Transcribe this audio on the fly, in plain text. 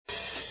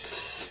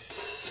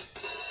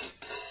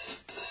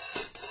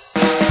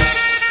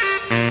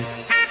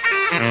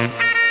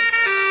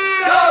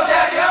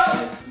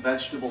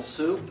vegetable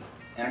soup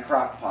in a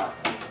crock pot.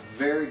 It's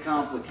very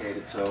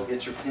complicated, so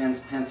get your pens,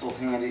 pencils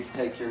handy to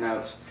take your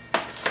notes.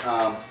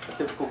 A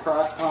typical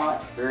crock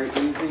pot, very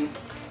easy.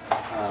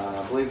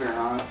 Believe it or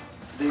not,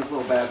 these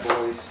little bad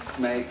boys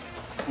make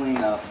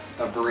cleanup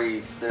a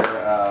breeze.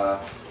 They're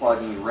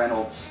plugging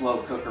Reynolds slow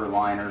cooker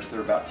liners.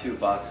 They're about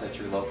 $2 at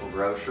your local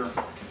grocer.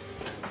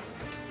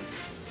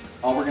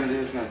 All we're going to do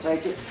is going to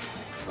take it,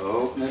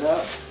 open it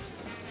up.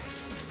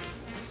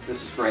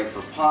 This is great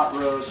for pot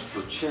roast,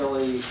 for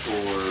chili,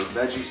 for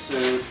veggie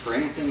soup, for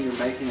anything you're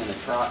making in a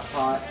crock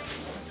pot.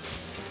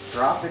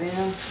 Drop it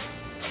in.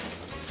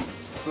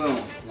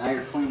 Boom. Now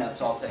your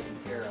cleanup's all taken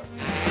care of.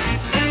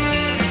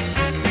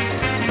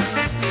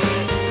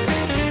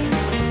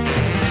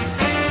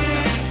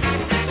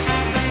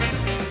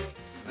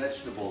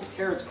 Vegetables,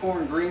 carrots,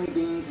 corn, green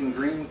beans, and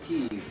green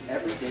peas.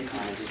 Everyday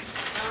quantity.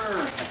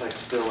 As I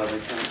spill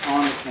everything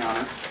on the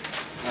counter.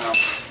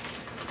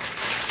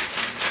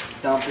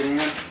 Dump it in.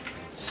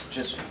 It's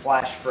just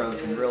flash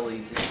frozen, real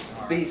easy.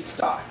 Beef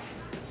stock.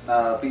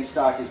 Beef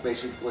stock is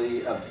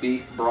basically a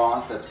beef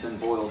broth that's been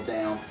boiled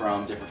down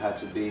from different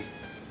types of beef.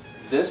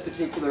 This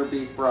particular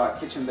beef broth,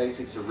 Kitchen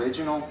Basics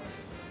Original,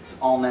 it's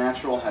all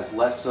natural, has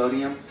less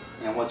sodium,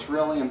 and what's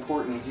really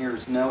important here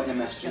is no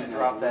MSG.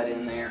 Drop that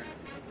in there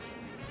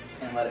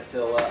and let it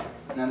fill up.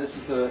 Now this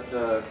is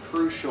the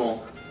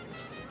crucial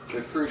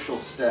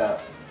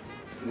step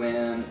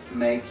when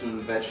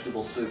making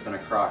vegetable soup in a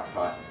crock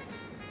pot.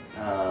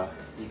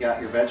 You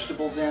got your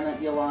vegetables in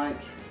that you like,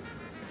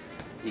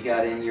 you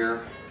got in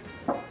your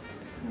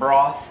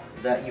broth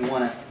that you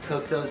want to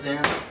cook those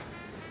in,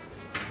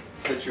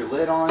 put your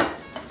lid on,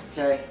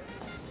 okay,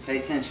 pay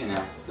attention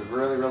now. The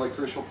really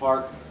crucial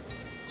part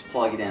is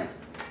plug it in.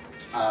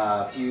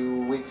 A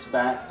few weeks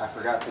back I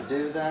forgot to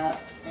do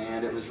that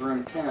and it was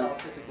room temp. What I'll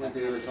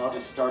typically do is I'll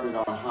just start it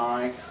on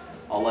high,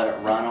 I'll let it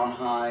run on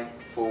high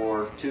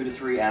for 2 to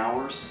 3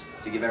 hours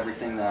to give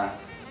everything the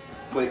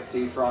quick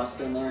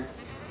defrost in there.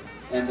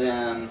 And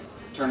then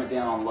turn it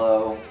down on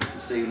low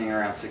this evening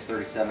around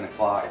 6:30, 7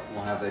 o'clock.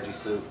 We'll have veggie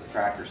soup with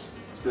crackers.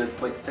 It's good,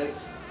 quick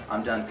fix.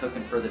 I'm done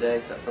cooking for the day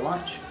except for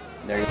lunch.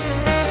 There you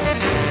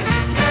go.